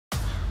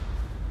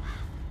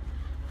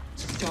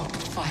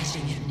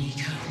fighting it,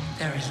 Nico.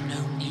 There is no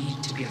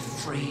need to be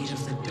afraid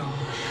of the dark.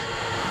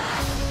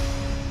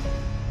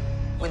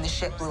 When the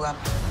ship blew up,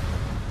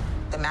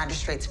 the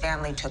magistrate's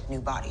family took new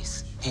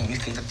bodies. And you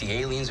think that the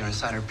aliens are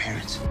inside our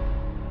parents?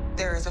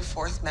 There is a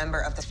fourth member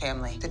of the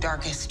family, the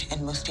darkest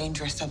and most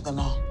dangerous of them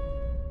all.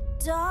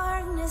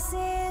 Darkness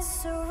is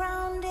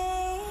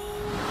surrounding.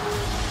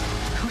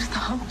 Who's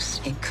the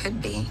host? It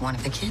could be one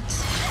of the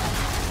kids.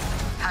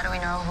 How do we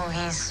know who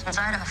he's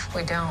inside of?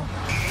 We don't.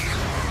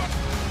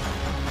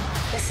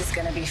 This is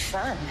gonna be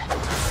fun.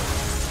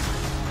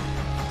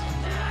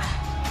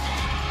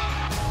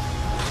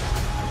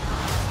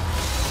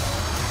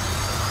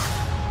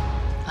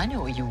 I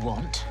know what you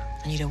want,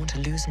 and you don't want to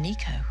lose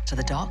Nico to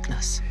the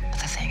darkness. But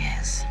the thing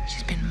is,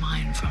 she's been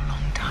mine for a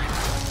long time.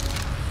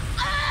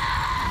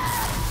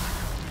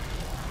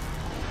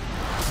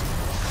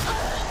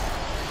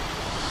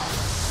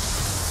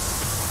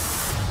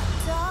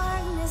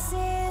 Darkness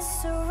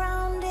is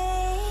surrounding.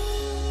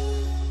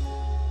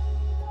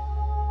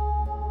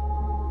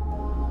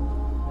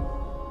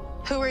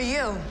 Who are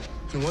you?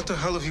 And what the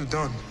hell have you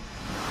done?